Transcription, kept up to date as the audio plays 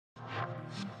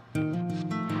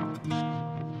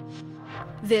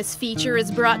This feature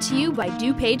is brought to you by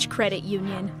DuPage Credit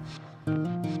Union.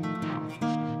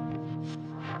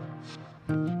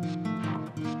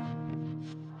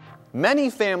 Many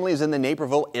families in the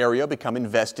Naperville area become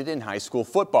invested in high school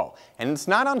football, and it's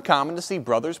not uncommon to see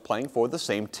brothers playing for the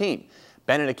same team.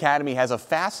 Benet Academy has a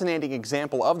fascinating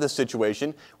example of this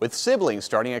situation, with siblings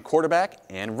starting at quarterback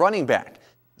and running back.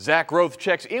 Zach Groth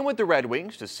checks in with the Red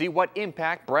Wings to see what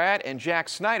impact Brad and Jack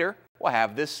Snyder will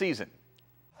have this season.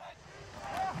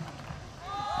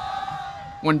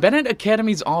 When Benet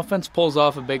Academy's offense pulls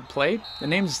off a big play, the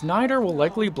name Snyder will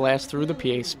likely blast through the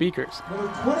PA speakers.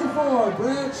 Number 24,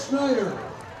 Brad Snyder.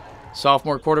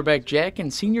 Sophomore quarterback Jack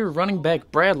and senior running back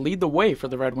Brad lead the way for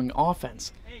the Red Wing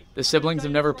offense. The siblings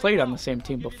have never played on the same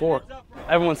team before.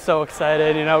 Everyone's so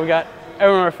excited. We got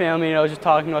everyone in our family, just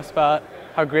talking to us about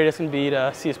how great it's going to be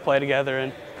to see us play together.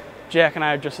 And Jack and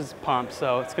I are just as pumped,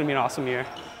 so it's going to be an awesome year.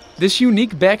 This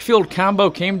unique backfield combo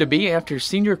came to be after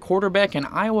senior quarterback and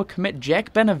Iowa commit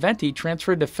Jack Beneventi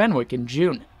transferred to Fenwick in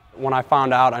June. When I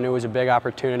found out, I knew it was a big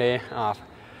opportunity,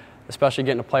 especially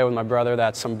getting to play with my brother.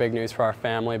 That's some big news for our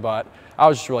family, but I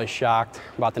was just really shocked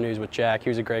about the news with Jack. He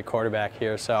was a great quarterback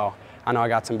here, so I know I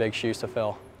got some big shoes to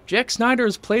fill. Jack Snyder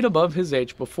has played above his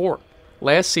age before.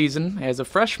 Last season, as a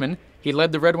freshman, he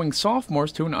led the Red Wing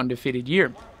sophomores to an undefeated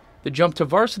year. The jump to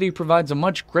varsity provides a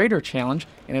much greater challenge,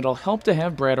 and it'll help to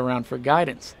have Brad around for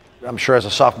guidance. I'm sure as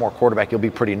a sophomore quarterback, you'll be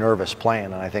pretty nervous playing,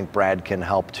 and I think Brad can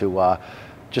help to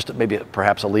just maybe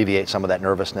perhaps alleviate some of that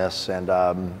nervousness and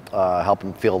help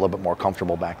him feel a little bit more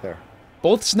comfortable back there.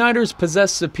 Both Snyders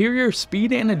possess superior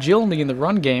speed and agility in the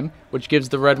run game, which gives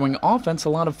the Red Wing offense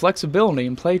a lot of flexibility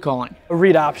in play calling. A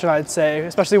read option, I'd say,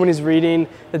 especially when he's reading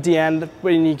at the end,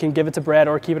 when he can give it to Brad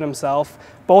or keep it himself.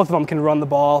 Both of them can run the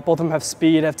ball. Both of them have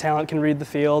speed, have talent, can read the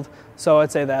field. So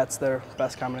I'd say that's their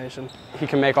best combination. He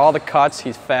can make all the cuts.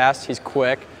 He's fast. He's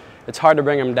quick. It's hard to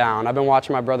bring him down. I've been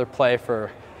watching my brother play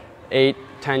for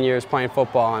 8-10 years playing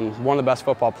football, and one of the best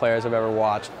football players I've ever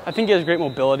watched. I think he has great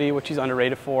mobility, which he's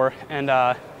underrated for, and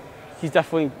he's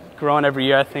definitely growing every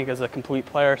year, I think, as a complete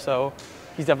player, so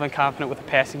he's definitely confident with the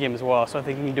passing game as well, so I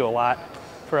think he can do a lot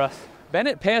for us.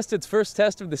 Benet passed its first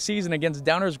test of the season against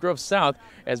Downers Grove South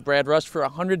as Brad rushed for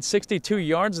 162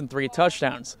 yards and 3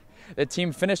 touchdowns. The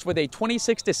team finished with a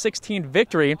 26-16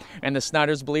 victory, and the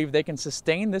Snyders believe they can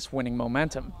sustain this winning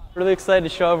momentum. Really excited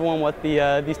to show everyone what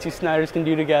these two Snyders can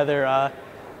do together. And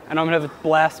I'm going to have a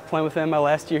blast playing with them my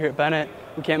last year here at Benet.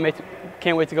 We can't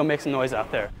wait to go make some noise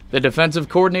out there. The defensive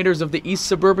coordinators of the East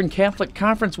Suburban Catholic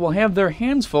Conference will have their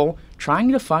hands full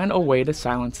trying to find a way to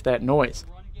silence that noise.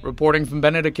 Reporting from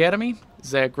Benet Academy,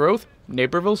 Zach Groth,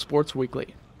 Naperville Sports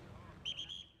Weekly.